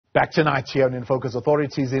Back tonight here on In Focus,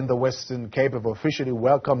 authorities in the Western Cape have officially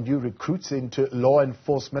welcomed new recruits into Law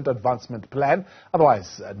Enforcement Advancement Plan,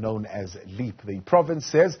 otherwise known as LEAP. The province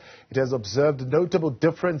says it has observed a notable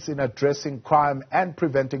difference in addressing crime and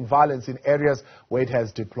preventing violence in areas where it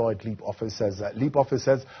has deployed LEAP officers. LEAP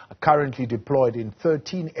officers are currently deployed in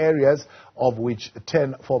 13 areas, of which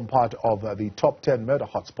 10 form part of the top 10 murder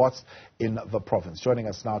hotspots in the province. Joining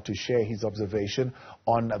us now to share his observation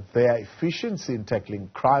on their efficiency in tackling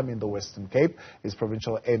crime in the Western Cape is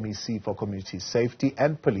Provincial MEC for Community Safety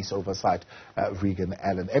and Police Oversight, Reagen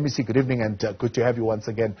Allen. MEC, good evening and good to have you once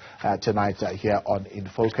again tonight here on In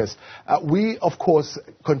Focus. We, of course,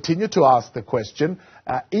 continue to ask the question,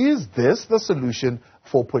 is this the solution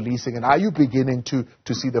for policing, and are you beginning to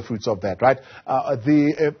see the fruits of that, right?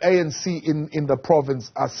 The ANC in the province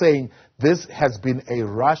are saying this has been a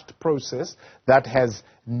rushed process that has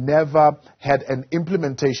never had an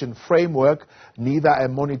implementation framework, neither a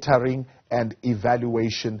monitoring and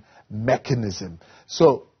evaluation mechanism.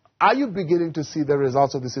 So are you beginning to see the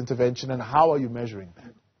results of this intervention, and how are you measuring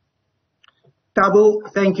that? Tabu,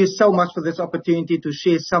 thank you so much for this opportunity to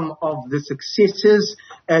share some of the successes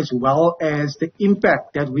as well as the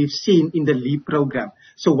impact that we've seen in the LEAP program.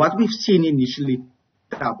 So what we've seen initially,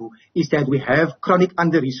 Tabu, is that we have chronic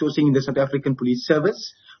under-resourcing in the South African Police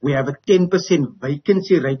Service. We have a 10%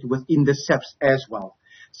 vacancy rate within the SAPS as well.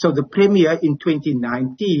 So the Premier in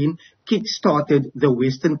 2019 kick-started the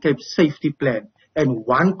Western Cape Safety Plan. And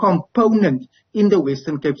one component in the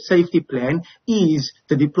Western Cape Safety Plan is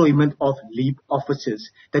the deployment of LEAP officers.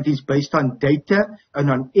 That is based on data and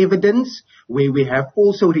on evidence, where we have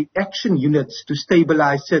also reaction units to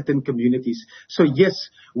stabilize certain communities. So yes,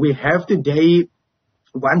 we have today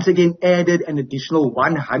once again added an additional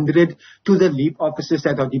 100 to the LEAP officers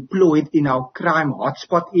that are deployed in our crime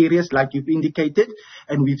hotspot areas, like you've indicated,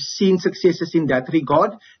 and we've seen successes in that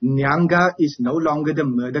regard. Nyanga is no longer the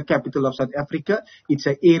murder capital of South Africa. It's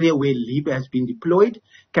an area where LEAP has been deployed.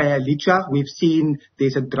 Khayelitsha, we've seen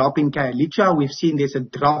there's a drop in Khayelitsha. We've seen there's a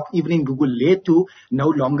drop even in Gugulethu, no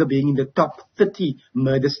longer being in the top 30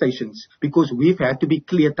 murder stations, because we've had to be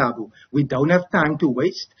clear, Tabu. We don't have time to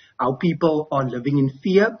waste. Our people are living in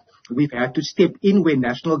fear. We've had to step in where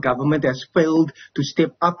national government has failed to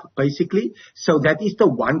step up, basically. So that is the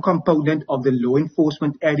one component of the law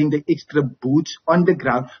enforcement, adding the extra boots on the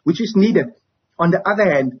ground, which is needed. On the other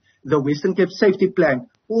hand, the Western Cape Safety Plan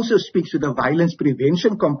also speaks to the violence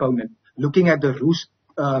prevention component, looking at the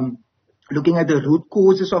root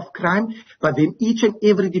causes of crime, but then each and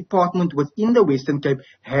every department within the Western Cape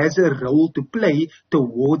has a role to play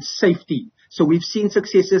towards safety. So we've seen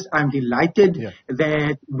successes. I'm delighted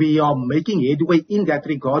that we are making headway in that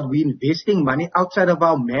regard. We're investing money outside of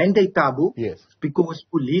our mandate, Tabu, because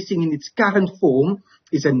policing in its current form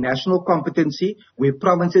is a national competency where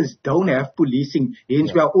provinces don't have policing.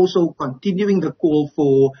 Hence, we are also continuing the call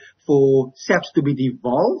for SAPS to be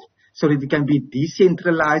devolved so that it can be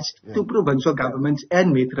decentralized to provincial governments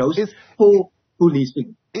and metros for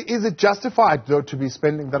policing. Is it justified, though, to be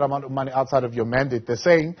spending that amount of money outside of your mandate? They're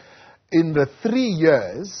saying in the 3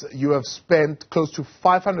 years, you have spent close to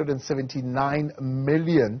 579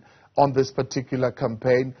 million on this particular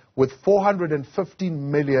campaign, with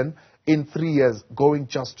 415 million in 3 years going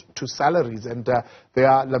just to salaries. And they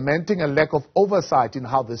are lamenting a lack of oversight in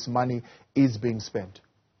how this money is being spent.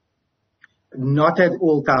 Not at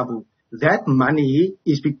all, Tabu. That money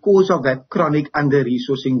is because of that chronic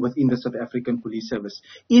under-resourcing within the South African Police Service.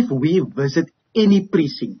 If we visit any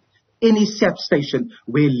precinct, any SAPS station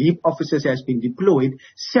where LEAP officers has been deployed,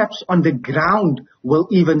 SAPS on the ground will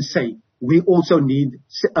even say, we also need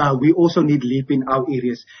LEAP in our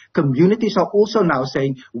areas. Communities are also now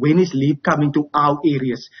saying, when is LEAP coming to our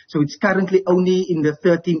areas? So it's currently only in the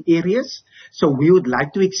 13 areas. So we would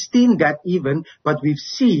like to extend that even, but we've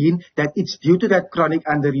seen that it's due to that chronic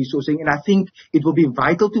under-resourcing. And I think it will be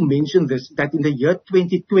vital to mention this, that in the year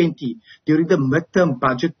 2020, during the midterm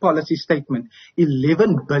budget policy statement,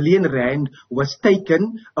 11 billion rand was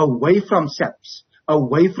taken away from SAPS,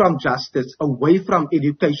 away from justice, away from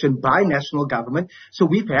education by national government. So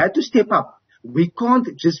we've had to step up. We can't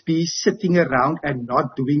just be sitting around and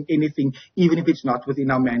not doing anything, even if it's not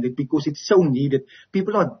within our mandate, because it's so needed.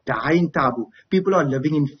 People are dying, Tabu. People are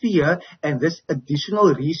living in fear, and this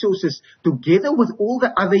additional resources, together with all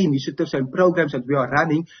the other initiatives and programs that we are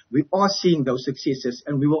running, we are seeing those successes,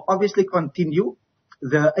 and we will obviously continue.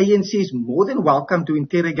 The ANC is more than welcome to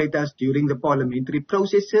interrogate us during the parliamentary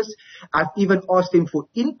processes. I've even asked them for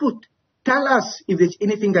input. Tell us if there's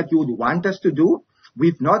anything that you would want us to do.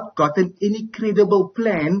 We've not gotten any credible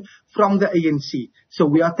plan from the ANC. So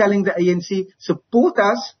we are telling the ANC, support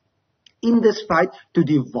us in this fight to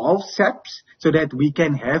devolve SAPS so that we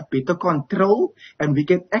can have better control and we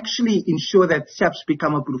can actually ensure that SAPS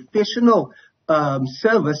become a professional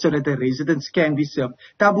service so that the residents can be served.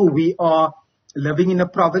 Tabu, we are living in a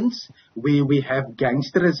province where we have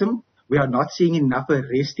gangsterism. We are not seeing enough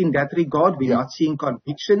arrest in that regard. We're not seeing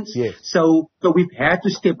convictions. Yes. So we've had to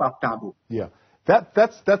step up, Tabu. Yeah.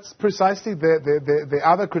 That's precisely the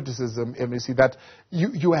other criticism, MEC, that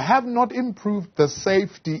you have not improved the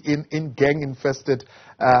safety in gang-infested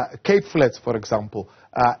Cape Flats, for example,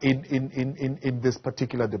 in this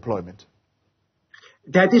particular deployment.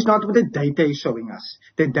 That is not what the data is showing us.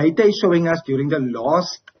 The data is showing us during the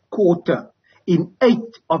last quarter, in 8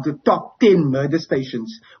 of the top 10 murder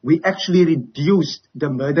stations, we actually reduced the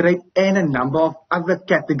murder rate and a number of other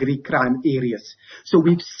category crime areas. So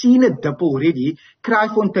we've seen a dip already.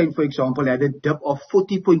 Kraaifontein, for example, had a dip of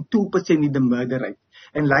 40.2% in the murder rate.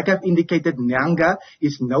 And like I've indicated, Nyanga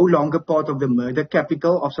is no longer part of the murder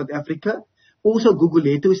capital of South Africa. Also,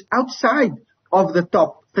 Gugulethu is outside of the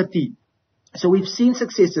top 30. So we've seen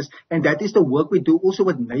successes, and that is the work we do also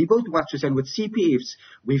with neighborhood watchers and with CPFs.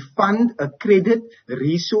 We fund, accredit,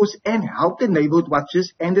 resource, and help the neighborhood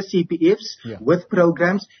watchers and the CPFs with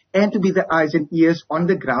programs and to be the eyes and ears on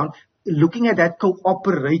the ground, looking at that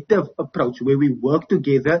cooperative approach where we work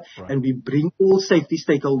together and we bring all safety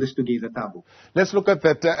stakeholders together, Tabu. Let's look at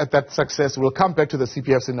that success. We'll come back to the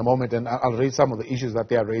CPFs in a moment, and I'll raise some of the issues that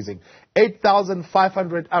they are raising.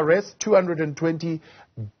 8,500 arrests, 220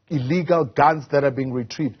 illegal guns that are being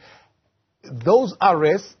retrieved. Those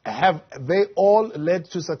arrests, have they all led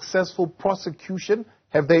to successful prosecution?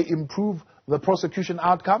 Have they improved the prosecution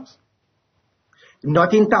outcomes?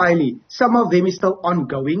 Not entirely. Some of them is still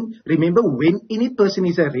ongoing. Remember, when any person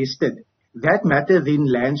is arrested, that matter then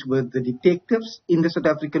lands with the detectives in the South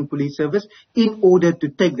African Police Service in order to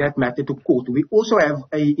take that matter to court. We also have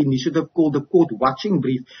an initiative called the Court Watching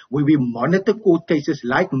Brief, where we monitor court cases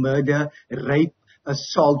like murder, rape,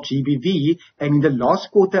 assault, GBV, and in the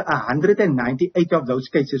last quarter, 198 of those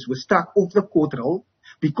cases were struck off the court roll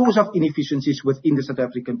because of inefficiencies within the South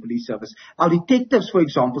African Police Service. Our detectives, for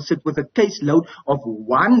example, sit with a caseload of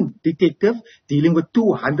one detective dealing with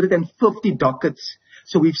 250 dockets.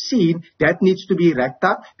 So we've seen that needs to be racked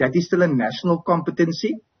up. That is still a national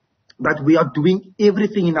competency. But we are doing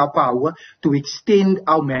everything in our power to extend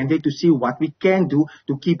our mandate to see what we can do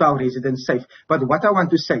to keep our residents safe. But what I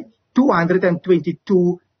want to say,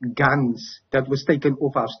 222 guns that was taken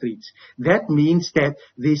off our streets. That means that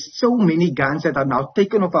there's so many guns that are now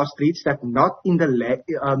taken off our streets that not in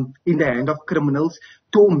the hand of criminals,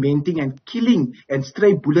 tormenting and killing, and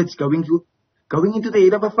stray bullets going into the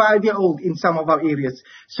head of a 5-year-old in some of our areas.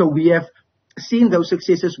 So we have seen those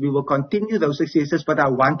successes. We will continue those successes, but I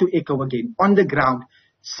want to echo again, on the ground,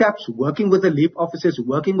 SAPS working with the LEAP officers,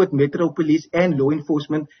 working with Metro Police and law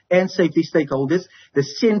enforcement and safety stakeholders, the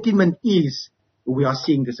sentiment is we are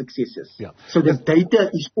seeing the successes. Yeah. So the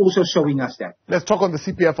data is also showing us that. Let's talk on the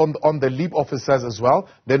CPF, on the LEAP officers as well.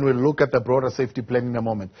 Then we'll look at the broader safety plan in a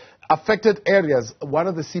moment. Affected areas, what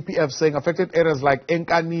are the CPF saying? Affected areas like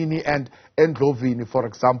Enkanini and Ndlovini, for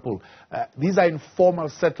example. These are informal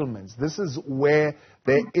settlements. This is where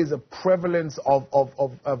there is a prevalence of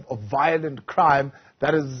violent crime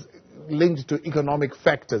that is linked to economic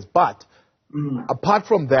factors. But apart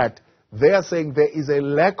from that, they are saying there is a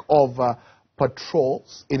lack of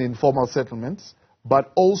patrols in informal settlements,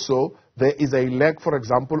 but also there is a lack, for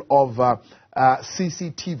example, of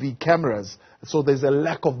CCTV cameras. So there's a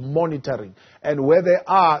lack of monitoring. And where there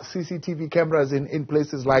are CCTV cameras in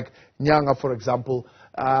places like Nyanga, for example,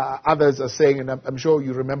 others are saying, and I'm sure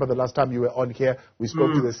you remember the last time you were on here, we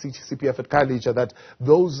spoke to the CPF at Khayelitsha, that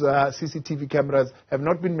those CCTV cameras have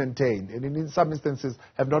not been maintained, and in some instances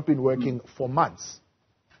have not been working for months.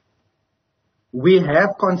 We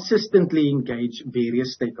have consistently engaged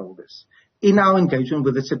various stakeholders. In our engagement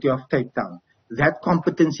with the City of Cape Town, that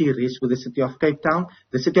competency rests with the City of Cape Town.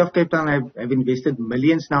 The City of Cape Town have invested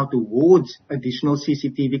millions now towards additional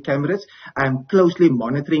CCTV cameras. I am closely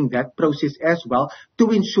monitoring that process as well to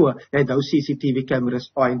ensure that those CCTV cameras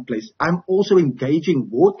are in place. I'm also engaging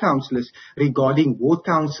ward councillors regarding ward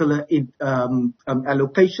councillor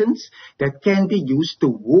allocations that can be used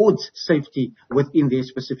towards safety within their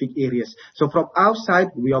specific areas. So from our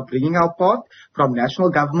side, we are bringing our part. From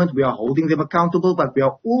national government, we are holding them accountable, but we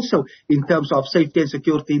are also, in terms of of safety and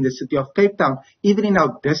security in the city of Cape Town, even in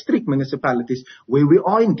our district municipalities, where we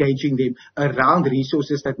are engaging them around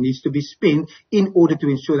resources that needs to be spent in order to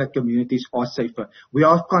ensure that communities are safer. We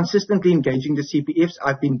are consistently engaging the CPFs.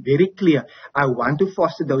 I've been very clear. I want to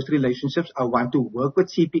foster those relationships. I want to work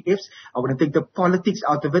with CPFs. I want to take the politics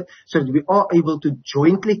out of it so that we are able to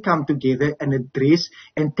jointly come together and address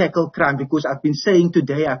and tackle crime. Because I've been saying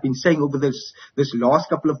today, I've been saying over this last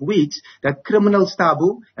couple of weeks that criminals,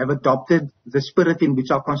 Tabu, have adopted the spirit in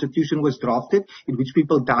which our constitution was drafted, in which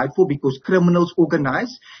people died for, because criminals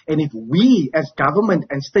organize. And if we as government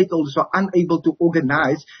and stakeholders are unable to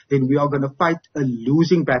organize, then we are going to fight a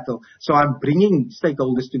losing battle. So I'm bringing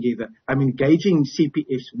stakeholders together. I'm engaging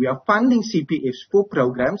CPFs. We are funding CPFs for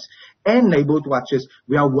programs and neighborhood watches.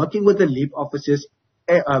 We are working with the LEAP officers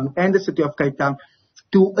and the city of Cape Town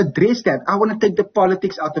to address that. I want to take the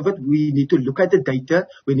politics out of it. We need to look at the data.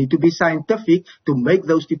 We need to be scientific to make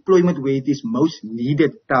those deployment where it is most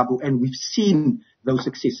needed, Tabu. And we've seen those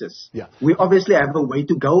successes. Yeah. We obviously have a way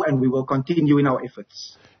to go, and we will continue in our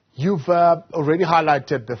efforts. You've already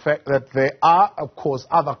highlighted the fact that there are, of course,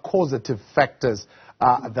 other causative factors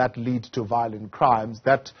that lead to violent crimes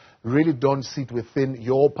that really don't sit within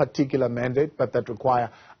your particular mandate, but that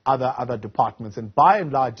require other departments. And by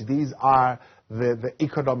and large, these are the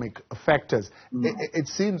economic factors. It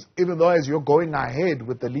seems, even though as you're going ahead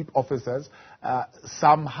with the LEAP officers,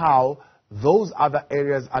 somehow those other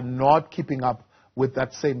areas are not keeping up with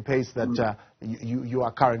that same pace that you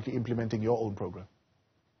are currently implementing your own program.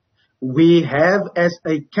 We have as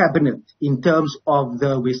a cabinet in terms of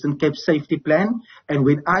the Western Cape Safety Plan, and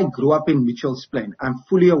when I grew up in Mitchell's Plain, I'm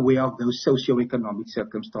fully aware of those socio-economic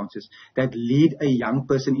circumstances that lead a young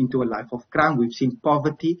person into a life of crime. We've seen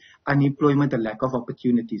poverty, unemployment, a lack of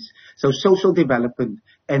opportunities. So social development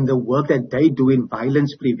and the work that they do in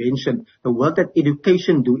violence prevention, the work that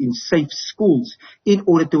education do in safe schools in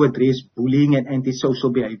order to address bullying and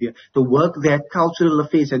antisocial behavior, the work that cultural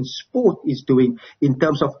affairs and sport is doing in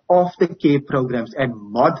terms of aftercare programs and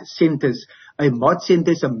mod centers. A mod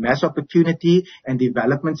center is a mass opportunity and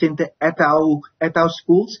development center at our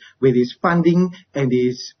schools where there's funding and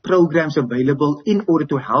there's programs available in order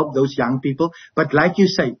to help those young people. But like you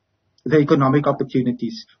say, the economic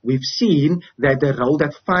opportunities. We've seen that the role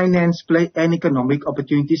that finance play and economic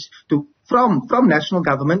opportunities from national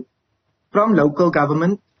government, from local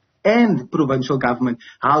government, and provincial government,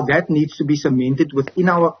 how that needs to be cemented within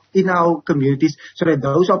our communities so that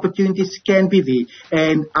those opportunities can be there.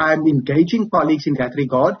 And I'm engaging colleagues in that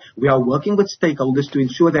regard. We are working with stakeholders to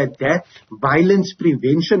ensure that violence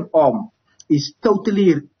prevention arm is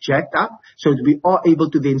totally jacked up so that we are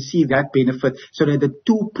able to then see that benefit, so that the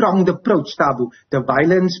two-pronged approach, Tabu, the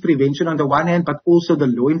violence prevention on the one hand, but also the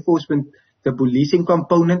law enforcement, the policing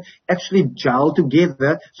component, actually gel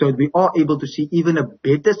together so that we are able to see even a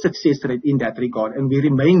better success rate in that regard. And we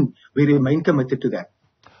remain committed to that.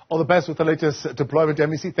 All the best with the latest deployment,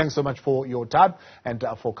 MEC. Thanks so much for your time and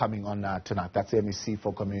for coming on tonight. That's the MEC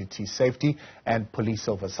for Community Safety and Police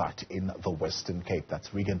Oversight in the Western Cape. That's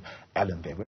Reagen Allen there.